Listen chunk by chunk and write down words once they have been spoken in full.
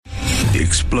The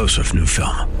explosive new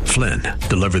film, Flynn,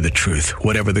 deliver the truth,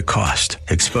 whatever the cost,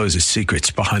 exposes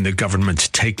secrets behind the government's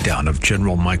takedown of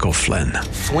General Michael Flynn.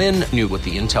 Flynn knew what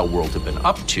the intel world had been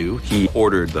up to. He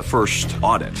ordered the first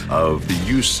audit of the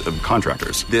use of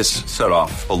contractors. This set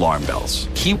off alarm bells.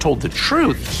 He told the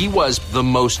truth. He was the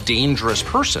most dangerous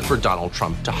person for Donald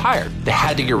Trump to hire. They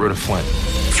had to get rid of Flynn.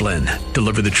 Flynn,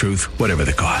 deliver the truth, whatever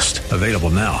the cost. Available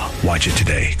now. Watch it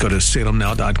today. Go to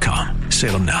salemnow.com.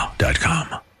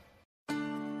 salemnow.com.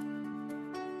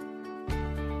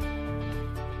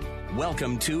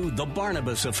 Welcome to The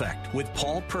Barnabas Effect with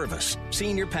Paul Purvis,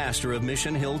 Senior Pastor of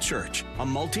Mission Hill Church, a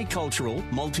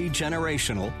multicultural,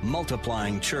 multi-generational,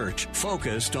 multiplying church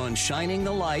focused on shining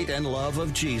the light and love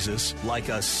of Jesus like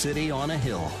a city on a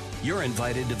hill. You're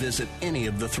invited to visit any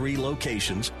of the 3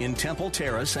 locations in Temple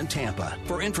Terrace and Tampa.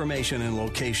 For information and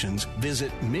locations,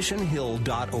 visit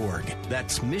missionhill.org.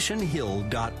 That's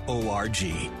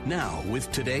missionhill.org. Now,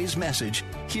 with today's message,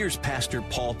 here's Pastor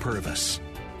Paul Purvis.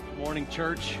 Good morning,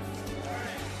 church.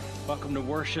 Welcome to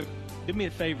worship. Do me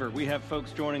a favor. We have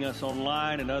folks joining us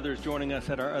online and others joining us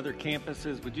at our other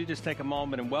campuses. Would you just take a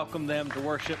moment and welcome them to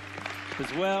worship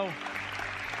as well?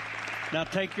 Now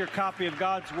take your copy of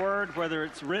God's Word, whether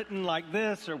it's written like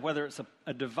this or whether it's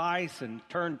a device, and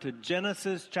turn to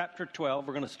Genesis chapter 12.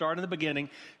 We're going to start in the beginning,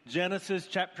 Genesis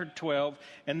chapter 12,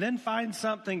 and then find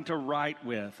something to write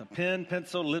with. A pen,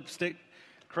 pencil, lipstick,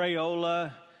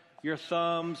 Crayola, your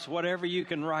thumbs, whatever you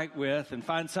can write with, and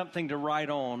find something to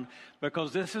write on,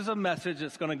 because this is a message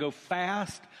that's going to go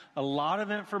fast, a lot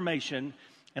of information,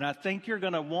 and I think you're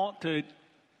going to want to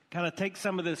kind of take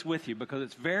some of this with you, because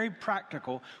it's very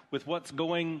practical with what's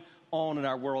going on in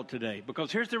our world today.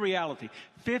 Because here's the reality.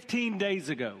 15 days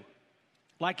ago,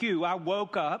 like you, I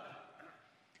woke up,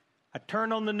 I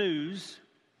turned on the news,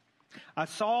 I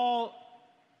saw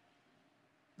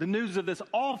the news of this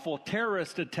awful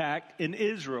terrorist attack in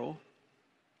Israel,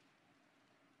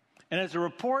 and as the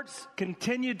reports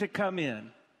continued to come in,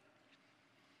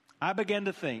 I began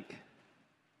to think,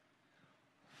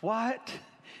 what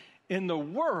in the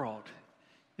world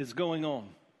is going on?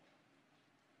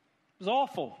 It was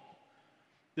awful.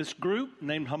 This group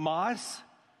named Hamas,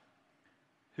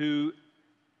 who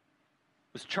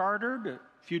was chartered a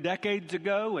few decades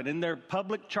ago, and in their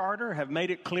public charter have made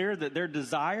it clear that their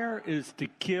desire is to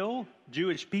kill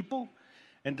Jewish people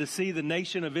and to see the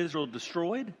nation of Israel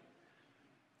destroyed.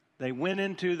 They went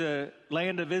into the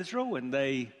land of Israel and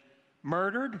they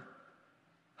murdered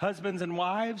husbands and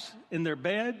wives in their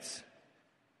beds,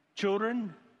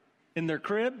 children in their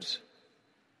cribs.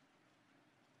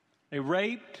 They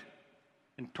raped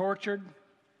and tortured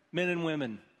men and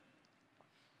women.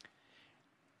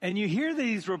 And you hear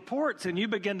these reports and you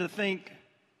begin to think,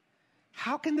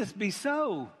 how can this be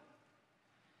so?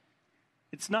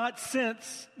 It's not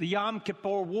since the Yom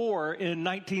Kippur War in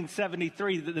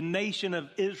 1973 that the nation of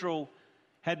Israel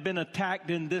had been attacked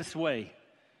in this way.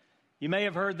 You may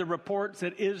have heard the reports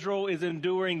that Israel is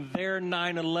enduring their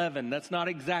 9/11. That's not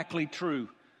exactly true.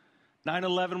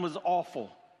 9/11 was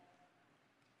awful.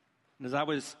 And as I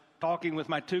was talking with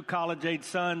my 2 college-age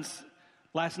sons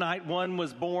last night, one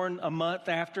was born a month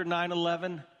after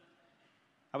 9/11.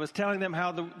 I was telling them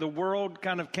how the world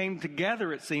kind of came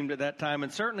together, it seemed, at that time.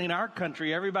 And certainly in our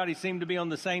country, everybody seemed to be on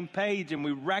the same page, and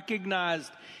we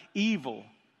recognized evil.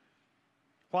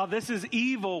 While this is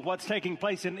evil, what's taking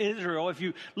place in Israel, if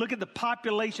you look at the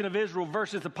population of Israel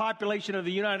versus the population of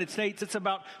the United States, it's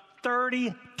about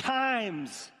 30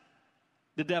 times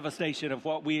the devastation of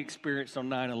what we experienced on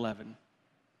 9/11.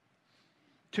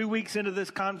 2 weeks into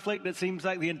this conflict, it seems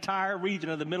like the entire region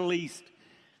of the Middle East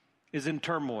is in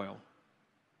turmoil.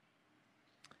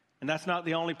 And that's not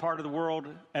the only part of the world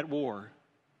at war.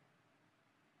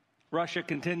 Russia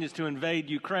continues to invade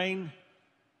Ukraine.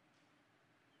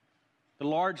 The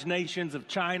large nations of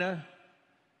China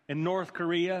and North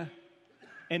Korea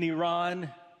and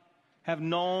Iran have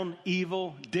known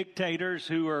evil dictators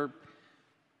who are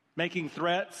making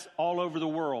threats all over the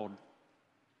world.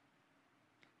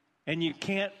 And you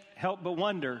can't help but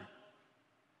wonder,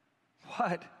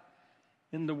 what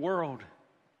in the world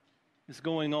is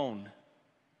going on?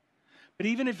 But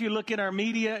even if you look in our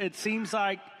media, it seems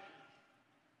like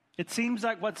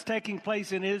what's taking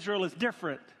place in Israel is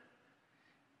different.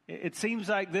 It seems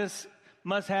like this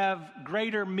must have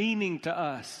greater meaning to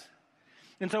us.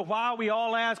 And so while we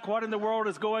all ask what in the world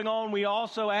is going on, we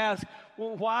also ask,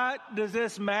 well, why does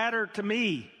this matter to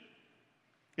me?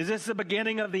 Is this the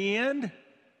beginning of the end?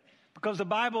 Because the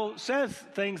Bible says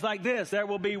things like this: there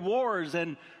will be wars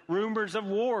and rumors of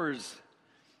wars.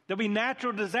 There'll be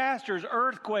natural disasters,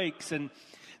 earthquakes. And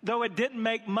though it didn't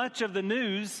make much of the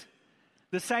news,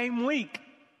 the same week,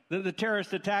 the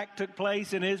terrorist attack took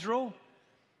place in Israel.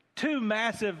 2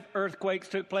 massive earthquakes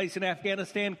took place in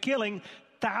Afghanistan, killing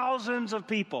thousands of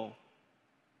people.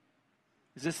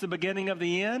 Is this the beginning of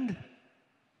the end?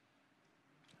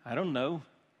 I don't know.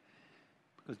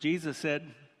 Because Jesus said,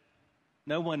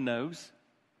 no one knows.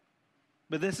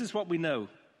 But this is what we know.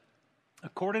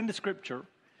 According to Scripture,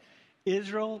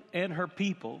 Israel and her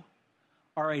people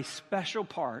are a special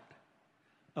part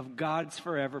of God's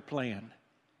forever plan.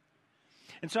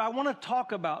 And so I want to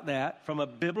talk about that from a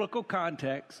biblical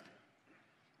context,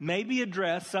 maybe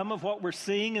address some of what we're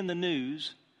seeing in the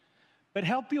news, but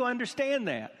help you understand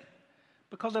that.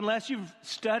 Because unless you've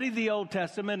studied the Old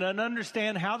Testament and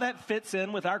understand how that fits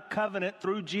in with our covenant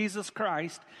through Jesus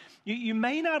Christ, you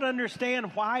may not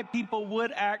understand why people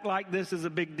would act like this is a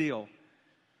big deal.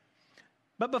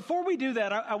 But before we do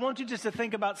that, I want you just to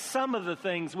think about some of the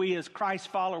things we as Christ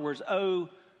followers owe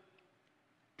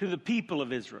to the people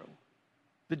of Israel,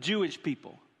 the Jewish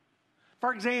people.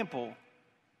 For example,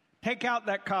 take out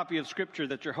that copy of Scripture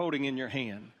that you're holding in your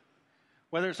hand,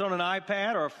 whether it's on an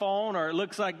iPad or a phone or it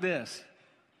looks like this.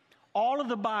 All of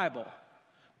the Bible,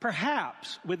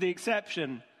 perhaps with the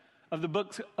exception of the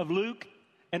books of Luke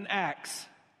and Acts,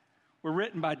 were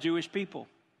written by Jewish people.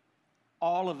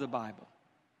 All of the Bible.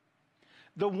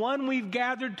 The one we've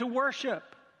gathered to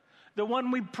worship, the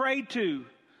one we pray to,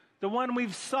 the one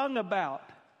we've sung about,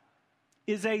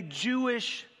 is a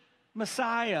Jewish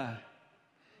Messiah.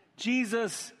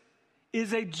 Jesus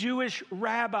is a Jewish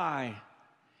rabbi.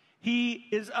 He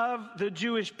is of the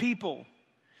Jewish people.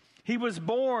 He was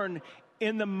born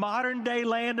in the modern day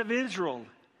land of Israel,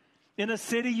 in a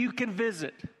city you can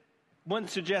visit.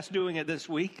 Wouldn't suggest doing it this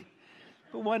week,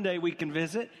 but one day we can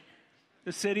visit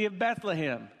the city of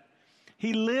Bethlehem.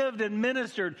 He lived and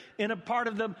ministered in a part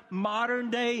of the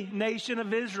modern day nation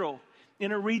of Israel,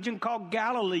 in a region called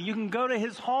Galilee. You can go to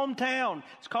his hometown.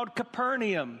 It's called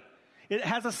Capernaum. It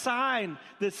has a sign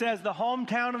that says the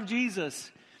hometown of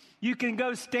Jesus. You can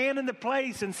go stand in the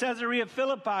place in Caesarea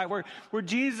Philippi where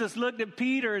Jesus looked at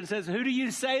Peter and says, "Who do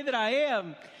you say that I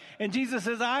am?" And Jesus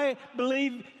says, "I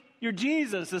believe you're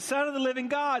Jesus, the Son of the living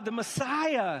God, the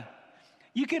Messiah."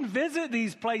 You can visit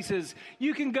these places.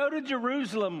 You can go to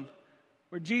Jerusalem,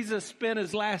 where Jesus spent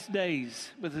his last days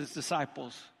with his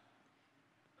disciples,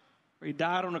 where he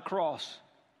died on a cross.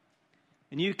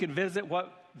 And you can visit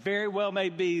what very well may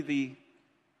be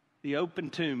the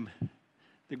open tomb,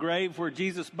 the grave where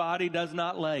Jesus' body does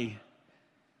not lay,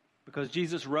 because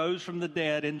Jesus rose from the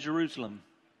dead in Jerusalem.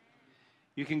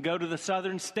 You can go to the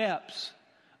southern steps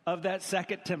of that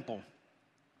second temple,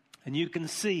 and you can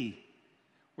see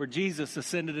where Jesus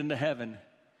ascended into heaven.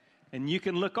 And you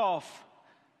can look off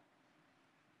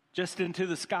just into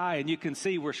the sky, and you can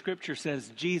see where Scripture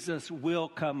says Jesus will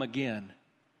come again.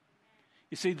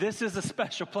 You see, this is a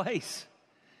special place.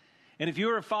 And if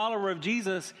you're a follower of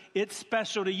Jesus, it's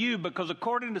special to you, because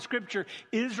according to Scripture,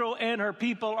 Israel and her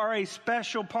people are a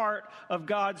special part of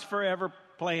God's forever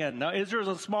plan. Now, Israel's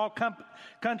a small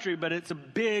country, but it's a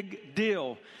big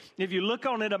deal. If you look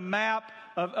on a map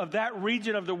of that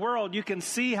region of the world, you can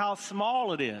see how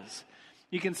small it is.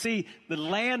 You can see the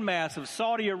landmass of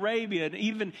Saudi Arabia and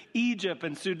even Egypt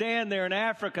and Sudan there in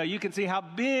Africa. You can see how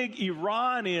big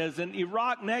Iran is and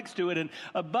Iraq next to it. And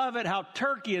above it, how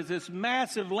Turkey is, this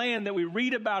massive land that we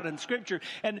read about in Scripture.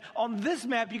 And on this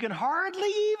map, you can hardly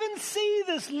even see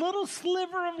this little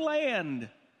sliver of land.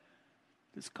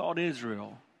 It's called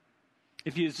Israel.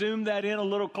 If you zoom that in a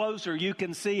little closer, you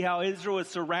can see how Israel is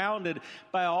surrounded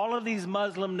by all of these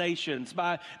Muslim nations,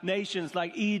 by nations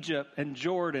like Egypt and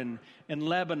Jordan and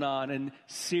Lebanon and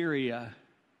Syria.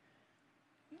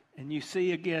 And you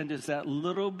see again just that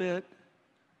little bit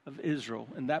of Israel.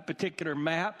 In that particular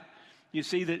map, you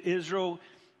see that Israel,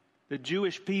 the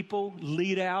Jewish people,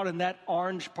 lead out in that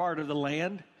orange part of the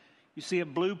land. You see a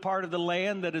blue part of the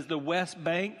land that is the West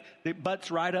Bank that butts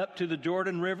right up to the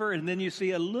Jordan River. And then you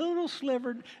see a little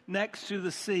sliver next to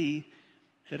the sea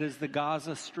that is the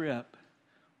Gaza Strip,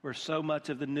 where so much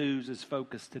of the news is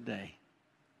focused today.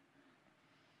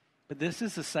 But this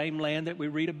is the same land that we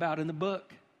read about in the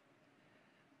book.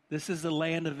 This is the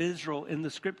land of Israel in the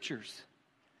Scriptures.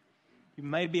 You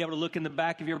may be able to look in the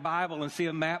back of your Bible and see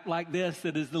a map like this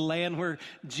that is the land where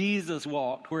Jesus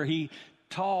walked, where he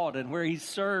taught and where he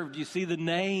served. You see the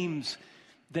names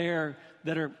there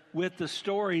that are with the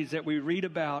stories that we read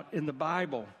about in the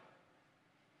Bible.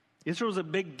 Israel's a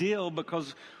big deal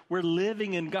because we're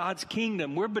living in God's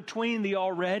kingdom. We're between the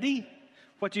already,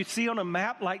 what you see on a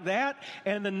map like that,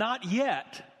 and the not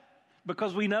yet,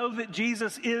 because we know that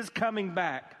Jesus is coming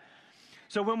back.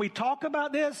 So when we talk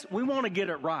about this, we want to get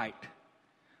it right.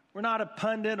 We're not a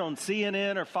pundit on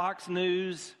CNN or Fox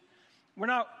News. We're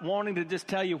not wanting to just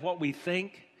tell you what we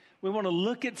think. We want to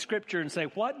look at Scripture and say,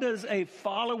 what does a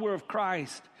follower of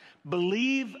Christ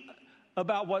believe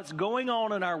about what's going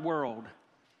on in our world,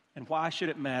 and why should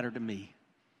it matter to me?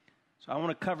 So I want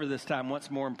to cover this time once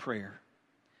more in prayer.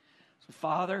 So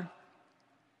Father,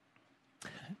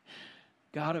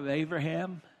 God of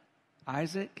Abraham,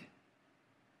 Isaac,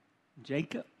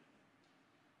 Jacob,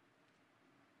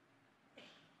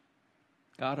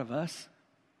 God of us,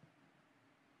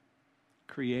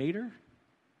 Creator,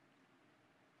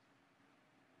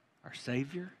 our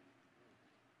Savior.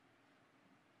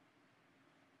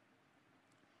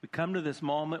 We come to this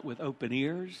moment with open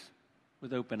ears,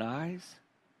 with open eyes,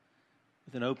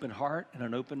 with an open heart and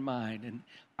an open mind. And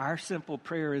our simple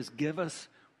prayer is, give us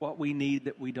what we need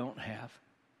that we don't have.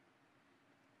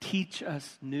 Teach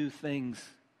us new things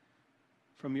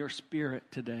from your Spirit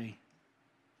today.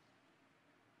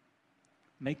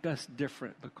 Make us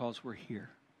different because we're here.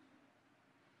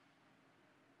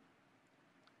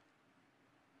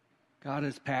 God,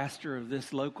 as pastor of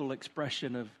this local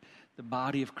expression of the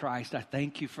body of Christ, I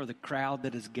thank you for the crowd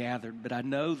that is gathered. But I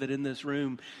know that in this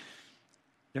room,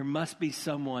 there must be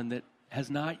someone that has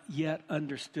not yet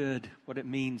understood what it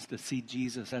means to see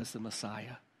Jesus as the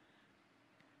Messiah.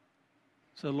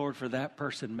 So, Lord, for that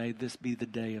person, may this be the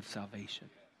day of salvation.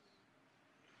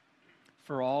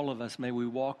 For all of us, may we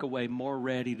walk away more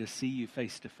ready to see you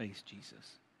face to face,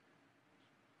 Jesus.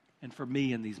 And for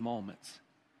me in these moments,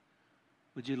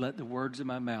 would you let the words of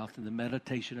my mouth and the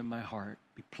meditation of my heart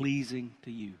be pleasing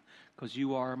to you? Because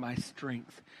you are my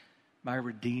strength, my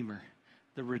Redeemer,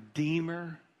 the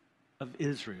Redeemer of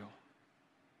Israel,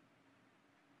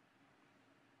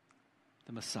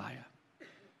 the Messiah.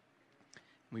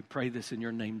 We pray this in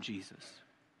your name, Jesus.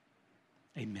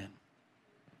 Amen.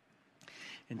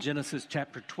 In Genesis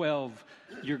chapter 12,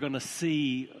 you're going to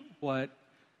see what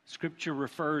Scripture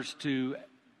refers to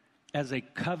as a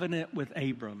covenant with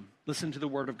Abram. Listen to the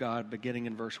word of God beginning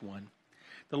in verse 1.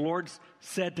 The Lord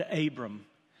said to Abram,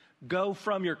 "Go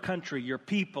from your country, your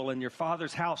people, and your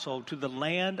father's household to the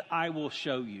land I will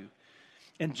show you."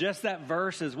 And just that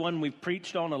verse is one we've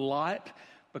preached on a lot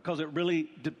because it really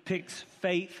depicts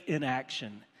faith in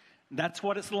action. That's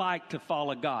what it's like to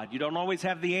follow God. You don't always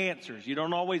have the answers. You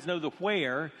don't always know the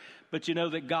where, but you know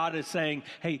that God is saying,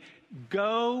 hey,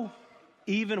 go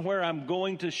even where I'm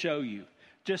going to show you.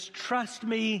 Just trust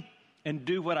me and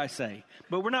do what I say.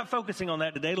 But we're not focusing on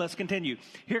that today. Let's continue.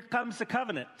 Here comes the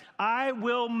covenant. I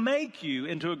will make you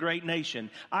into a great nation.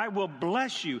 I will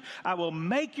bless you. I will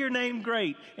make your name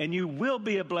great, and you will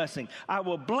be a blessing. I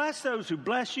will bless those who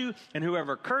bless you, and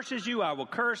whoever curses you, I will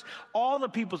curse. All the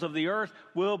peoples of the earth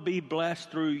will be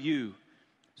blessed through you.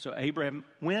 So Abraham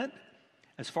went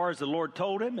as far as the Lord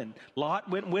told him, and Lot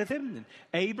went with him.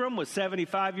 And Abram was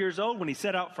 75 years old when he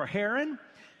set out for Haran.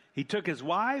 He took his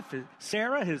wife,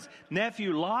 Sarah, his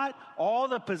nephew Lot, all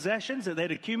the possessions that they'd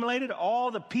accumulated,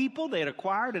 all the people they had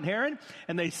acquired in Haran,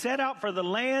 and they set out for the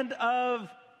land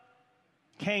of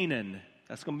Canaan.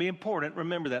 That's going to be important.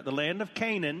 Remember that, the land of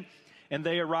Canaan, and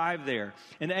they arrived there.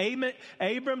 And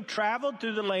Abram traveled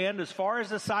through the land as far as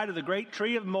the site of the great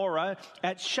tree of Moreh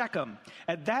at Shechem.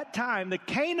 At that time, the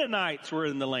Canaanites were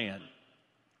in the land.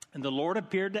 And the Lord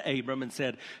appeared to Abram and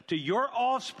said, "To your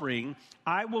offspring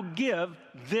I will give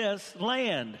this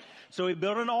land." So he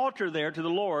built an altar there to the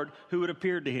Lord who had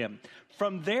appeared to him.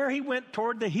 From there he went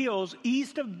toward the hills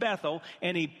east of Bethel,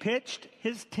 and he pitched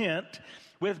his tent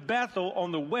with Bethel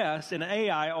on the west and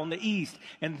Ai on the east.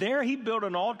 And there he built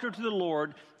an altar to the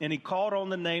Lord, and he called on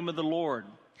the name of the Lord.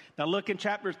 Now look in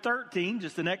chapter 13,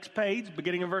 just the next page,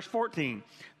 beginning in verse 14.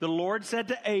 The Lord said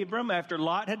to Abram, after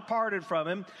Lot had parted from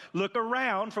him, "Look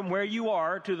around from where you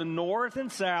are to the north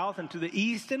and south and to the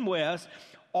east and west.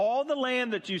 All the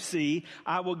land that you see,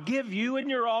 I will give you and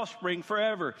your offspring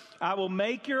forever. I will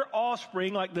make your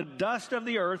offspring like the dust of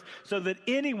the earth, so that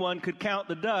anyone could count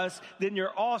the dust, then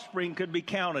your offspring could be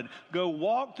counted. Go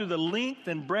walk through the length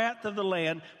and breadth of the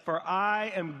land, for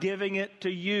I am giving it to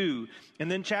you."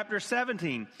 And then chapter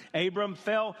 17, Abram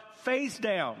fell face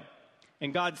down,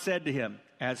 and God said to him,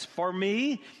 "As for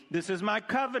me, this is my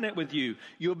covenant with you.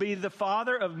 You'll be the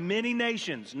father of many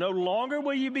nations. No longer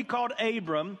will you be called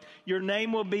Abram. Your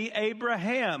name will be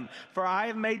Abraham, for I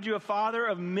have made you a father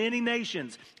of many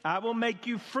nations. I will make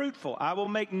you fruitful. I will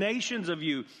make nations of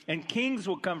you, and kings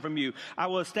will come from you. I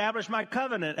will establish my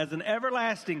covenant as an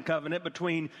everlasting covenant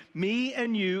between me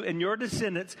and you and your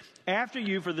descendants after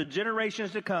you for the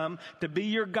generations to come, to be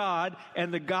your God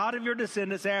and the God of your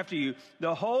descendants after you.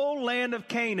 The whole land of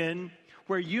Canaan,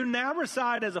 where you now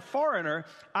reside as a foreigner,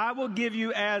 I will give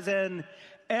you as an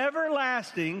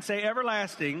everlasting," say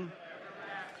everlasting,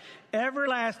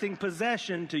 everlasting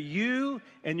possession to you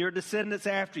and your descendants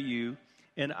after you,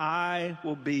 and I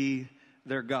will be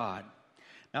their God.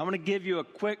 Now, I want to give you a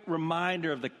quick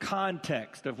reminder of the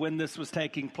context of when this was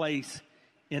taking place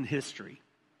in history.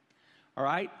 All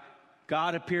right?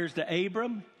 God appears to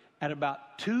Abram at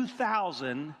about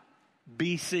 2000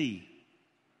 BC.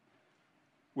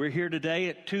 We're here today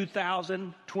at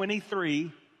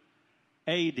 2023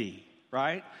 AD,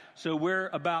 right? So we're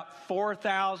about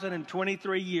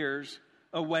 4,023 years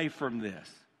away from this.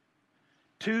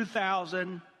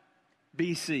 2000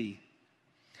 BC.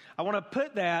 I want to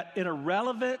put that in a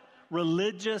relevant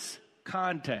religious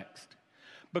context,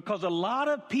 because a lot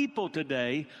of people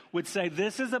today would say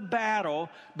this is a battle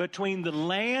between the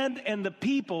land and the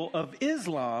people of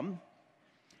Islam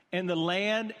and the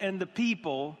land and the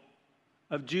people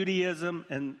of Judaism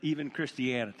and even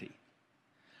Christianity.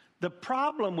 The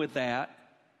problem with that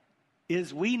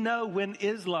is we know when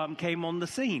Islam came on the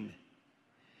scene.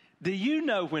 Do you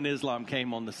know when Islam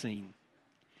came on the scene?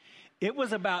 It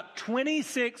was about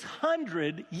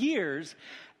 2,600 years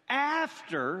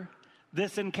after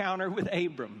this encounter with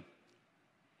Abram.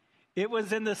 It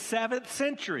was in the 7th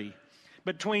century.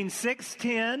 Between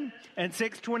 610 and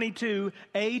 622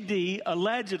 AD,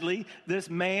 allegedly, this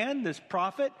man, this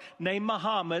prophet named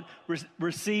Muhammad,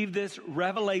 received this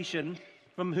revelation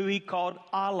from who he called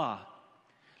Allah.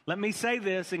 Let me say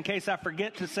this in case I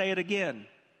forget to say it again.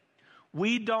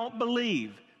 We don't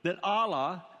believe that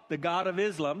Allah, the God of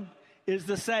Islam, is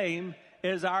the same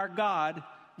as our God,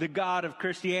 the God of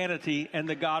Christianity and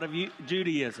the God of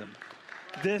Judaism.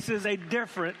 This is a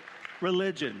different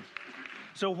religion.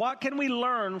 So what can we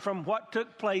learn from what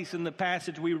took place in the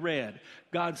passage we read?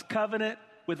 God's covenant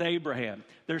with Abraham.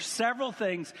 There's several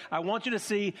things I want you to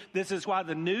see. This is why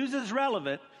the news is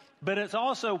relevant, but it's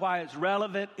also why it's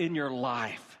relevant in your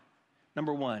life.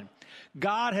 Number one,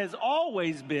 God has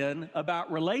always been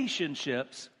about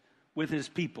relationships with his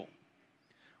people.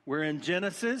 We're in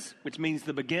Genesis, which means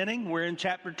the beginning. We're in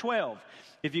chapter 12.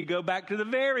 If you go back to the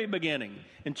very beginning,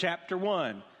 in chapter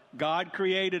 1, God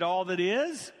created all that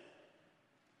is,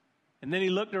 and then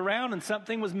he looked around and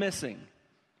something was missing.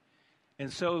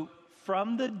 And so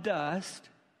from the dust,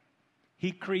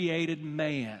 he created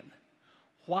man.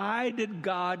 Why did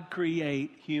God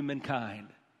create humankind?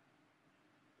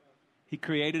 He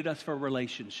created us for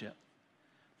relationship,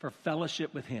 for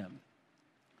fellowship with him.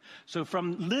 So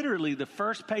from literally the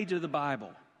first page of the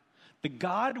Bible, the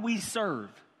God we serve,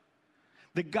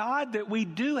 the God that we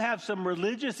do have some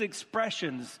religious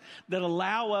expressions that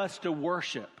allow us to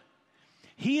worship,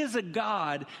 he is a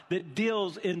God that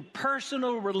deals in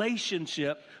personal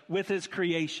relationship with his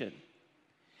creation.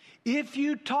 If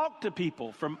you talk to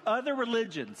people from other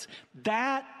religions,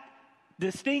 that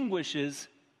distinguishes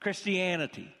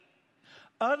Christianity.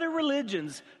 Other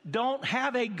religions don't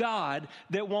have a God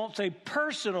that wants a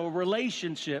personal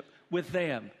relationship with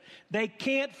them. They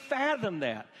can't fathom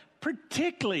that,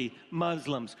 particularly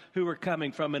Muslims who are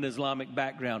coming from an Islamic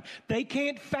background. They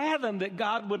can't fathom that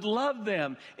God would love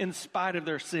them in spite of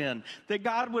their sin, that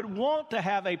God would want to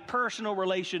have a personal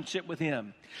relationship with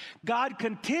him. God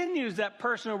continues that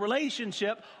personal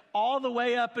relationship all the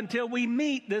way up until we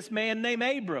meet this man named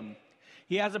Abram.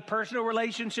 He has a personal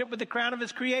relationship with the crown of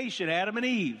his creation, Adam and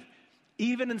Eve,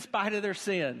 even in spite of their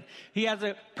sin. He has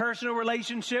a personal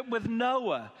relationship with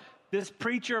Noah, this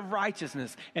preacher of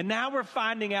righteousness. And now we're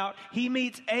finding out he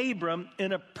meets Abram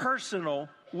in a personal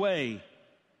way.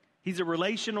 He's a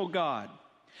relational God.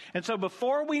 And so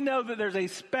before we know that there's a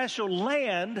special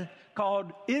land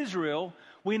called Israel,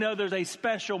 we know there's a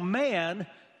special man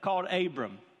called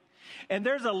Abram. And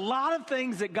there's a lot of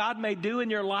things that God may do in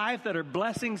your life that are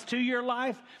blessings to your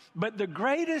life, but the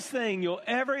greatest thing you'll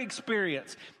ever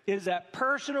experience is that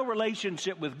personal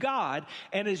relationship with God.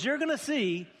 And as you're going to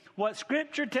see, what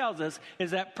Scripture tells us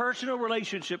is that personal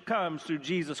relationship comes through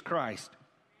Jesus Christ.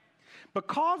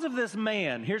 Because of this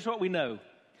man, here's what we know.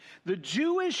 The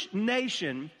Jewish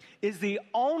nation is the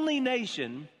only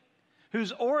nation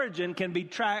whose origin can be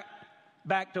tracked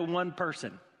back to one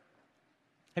person.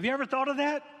 Have you ever thought of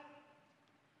that?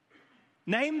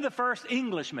 Name the first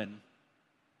Englishman.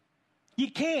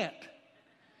 You can't.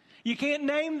 You can't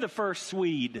name the first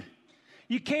Swede.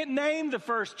 You can't name the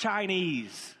first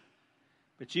Chinese.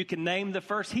 But you can name the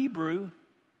first Hebrew,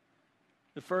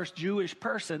 the first Jewish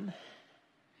person.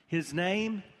 His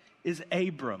name is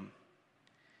Abram.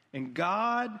 And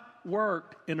God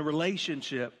worked in a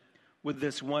relationship with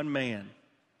this one man.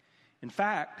 In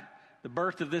fact, the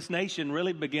birth of this nation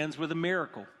really begins with a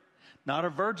miracle. Not a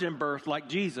virgin birth like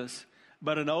Jesus,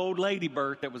 but an old lady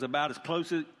birth that was about as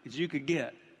close as you could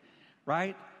get,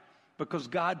 right? Because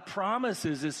God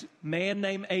promises this man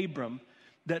named Abram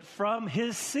that from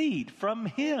his seed, from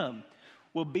him,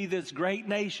 will be this great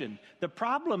nation. The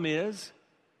problem is,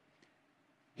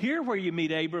 here where you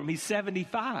meet Abram, he's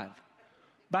 75.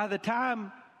 By the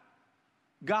time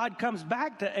God comes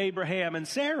back to Abraham and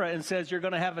Sarah and says, you're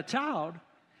going to have a child,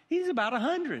 he's about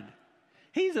 100.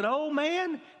 He's an old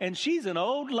man and she's an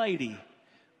old lady.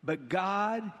 But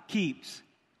God keeps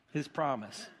his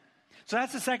promise. So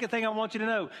that's the second thing I want you to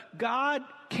know. God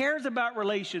cares about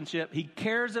relationship. He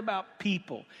cares about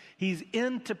people. He's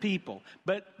into people.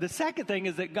 But the second thing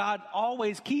is that God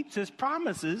always keeps his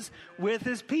promises with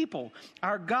his people.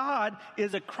 Our God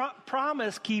is a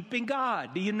promise-keeping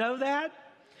God. Do you know that?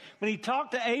 When he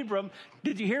talked to Abram,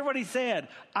 did you hear what he said?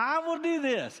 I will do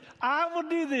this. I will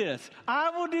do this.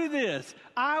 I will do this.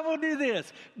 I will do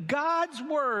this. God's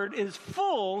word is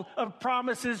full of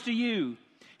promises to you.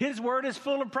 His word is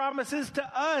full of promises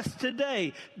to us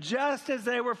today, just as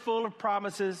they were full of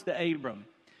promises to Abram.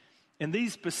 And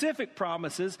these specific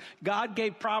promises, God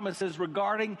gave promises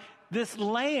regarding this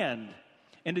land.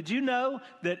 And did you know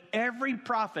that every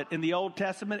prophet in the Old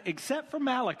Testament, except for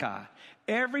Malachi,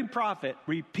 every prophet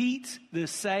repeats the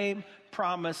same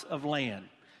promise of land?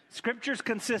 Scripture's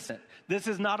consistent. This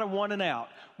is not a one and out.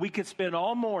 We could spend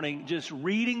all morning just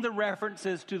reading the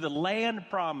references to the land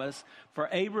promise for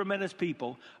Abram and his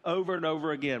people over and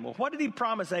over again. Well, what did he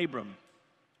promise Abram?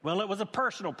 Well, it was a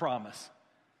personal promise.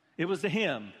 It was to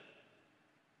him.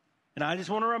 And I just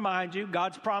want to remind you,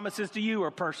 God's promises to you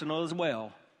are personal as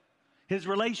well. His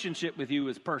relationship with you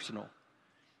is personal.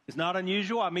 It's not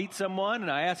unusual. I meet someone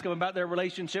and I ask them about their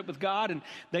relationship with God, and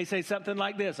they say something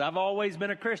like this: I've always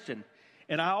been a Christian.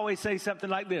 And I always say something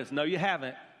like this: no, you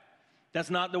haven't. That's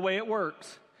not the way it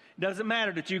works. It doesn't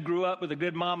matter that you grew up with a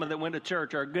good mama that went to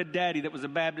church, or a good daddy that was a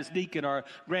Baptist deacon, or a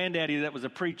granddaddy that was a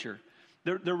preacher.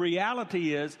 The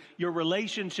reality is your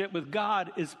relationship with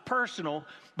God is personal,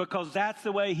 because that's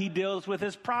the way he deals with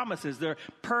his promises. They're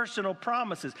personal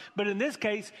promises. But in this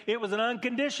case, it was an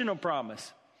unconditional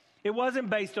promise. It wasn't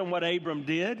based on what Abram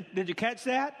did. Did you catch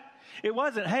that? It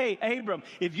wasn't, hey, Abram,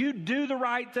 if you do the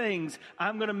right things,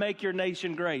 I'm going to make your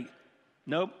nation great.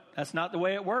 Nope, that's not the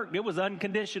way it worked. It was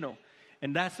unconditional.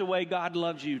 And that's the way God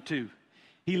loves you too.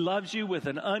 He loves you with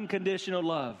an unconditional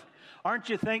love. Aren't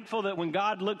you thankful that when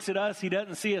God looks at us, he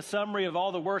doesn't see a summary of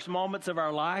all the worst moments of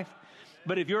our life?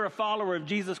 But if you're a follower of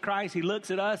Jesus Christ, he looks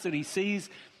at us and he sees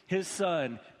his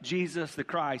son, Jesus the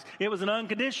Christ. It was an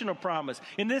unconditional promise.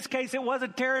 In this case, it was a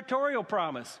territorial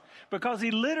promise, because he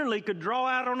literally could draw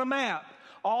out on a map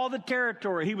all the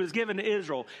territory he was given to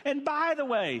Israel. And by the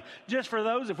way, just for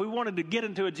those, if we wanted to get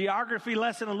into a geography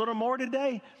lesson a little more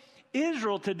today,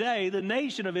 Israel today, the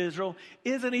nation of Israel,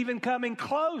 isn't even coming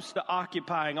close to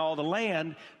occupying all the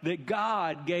land that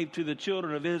God gave to the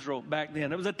children of Israel back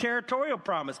then. It was a territorial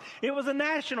promise. It was a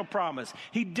national promise.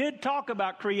 He did talk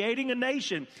about creating a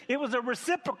nation. It was a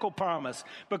reciprocal promise,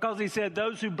 because he said,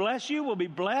 those who bless you will be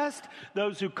blessed.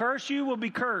 Those who curse you will be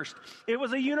cursed. It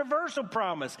was a universal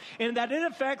promise, in that it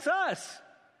affects us.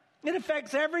 It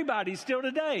affects everybody still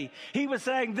today. He was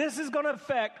saying this is going to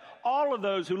affect all of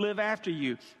those who live after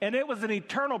you. And it was an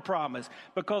eternal promise,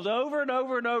 because over and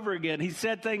over and over again, he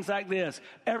said things like this: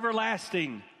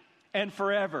 everlasting and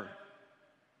forever.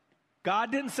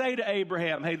 God didn't say to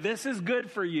Abraham, hey, this is good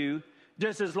for you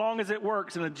just as long as it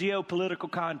works in a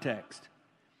geopolitical context.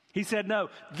 He said,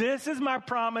 no, this is my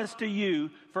promise to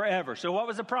you forever. So what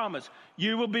was the promise?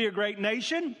 You will be a great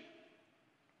nation.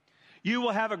 You will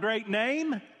have a great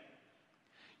name.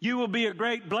 You will be a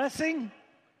great blessing,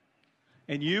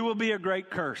 and you will be a great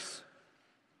curse.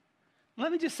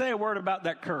 Let me just say a word about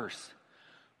that curse.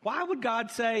 Why would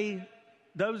God say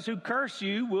those who curse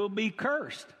you will be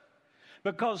cursed?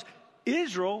 Because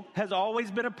Israel has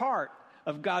always been a part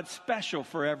of God's special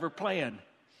forever plan.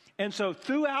 And so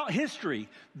throughout history,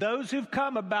 those who've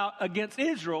come about against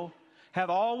Israel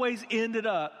have always ended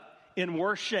up in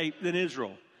worse shape than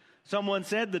Israel. Someone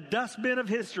said the dustbin of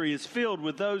history is filled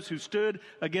with those who stood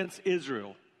against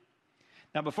Israel.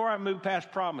 Now, before I move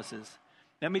past promises,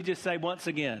 let me just say once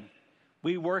again,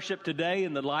 we worship today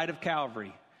in the light of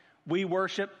Calvary. We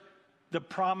worship the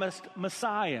promised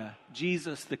Messiah,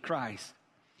 Jesus the Christ.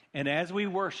 And as we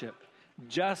worship,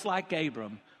 just like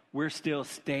Abram, we're still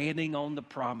standing on the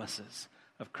promises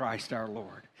of Christ our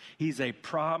Lord. He's a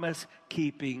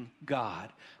promise-keeping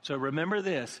God. So remember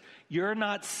this: you're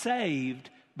not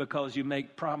saved because you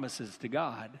make promises to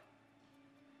God.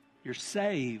 You're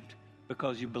saved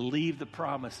because you believe the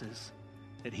promises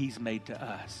that he's made to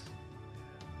us.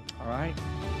 All right?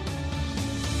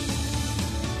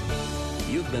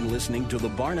 You've been listening to The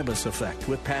Barnabas Effect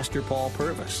with Pastor Paul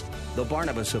Purvis. The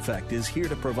Barnabas Effect is here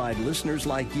to provide listeners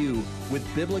like you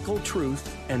with biblical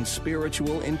truth and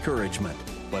spiritual encouragement.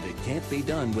 But it can't be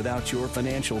done without your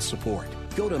financial support.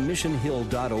 Go to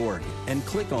missionhill.org and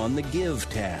click on the Give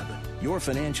tab. Your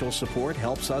financial support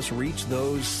helps us reach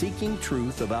those seeking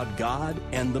truth about God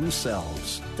and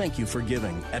themselves. Thank you for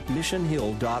giving at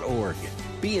missionhill.org.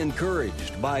 Be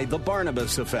encouraged by The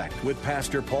Barnabas Effect with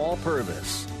Pastor Paul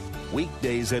Purvis.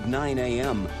 Weekdays at 9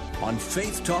 a.m. on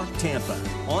Faith Talk Tampa.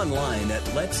 Online at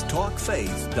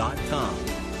letstalkfaith.com.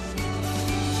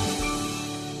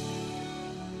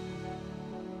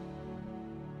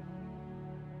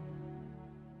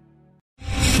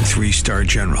 Three-star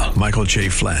General Michael J.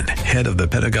 Flynn, head of the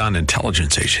Pentagon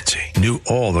Intelligence Agency, knew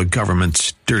all the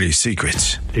government's dirty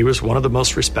secrets. He was one of the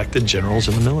most respected generals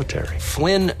in the military.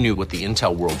 Flynn knew what the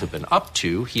intel world had been up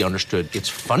to. He understood its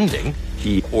funding.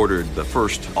 He ordered the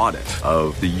first audit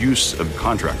of the use of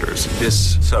contractors.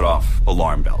 This set off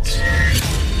alarm bells.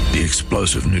 The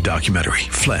explosive new documentary,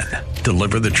 Flynn,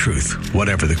 Deliver the Truth,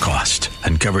 Whatever the Cost,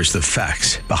 uncovers the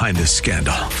facts behind this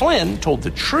scandal. Flynn told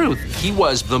the truth. He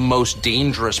was the most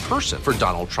dangerous person for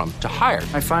Donald Trump to hire.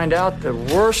 I find out the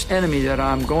worst enemy that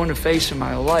I'm going to face in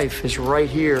my life is right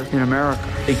here in America.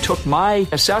 They took my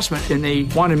assessment and they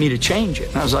wanted me to change it.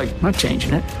 And I was like, I'm not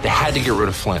changing it. They had to get rid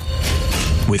of Flynn.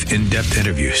 With in-depth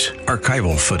interviews,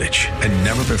 archival footage, and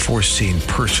never-before-seen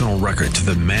personal records of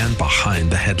the man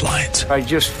behind the headlines. I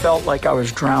just felt like I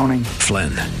was drowning.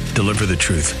 Flynn, Deliver the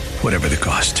Truth, Whatever the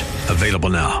Cost. Available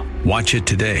now. Watch it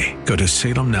today. Go to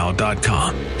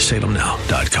salemnow.com.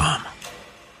 salemnow.com.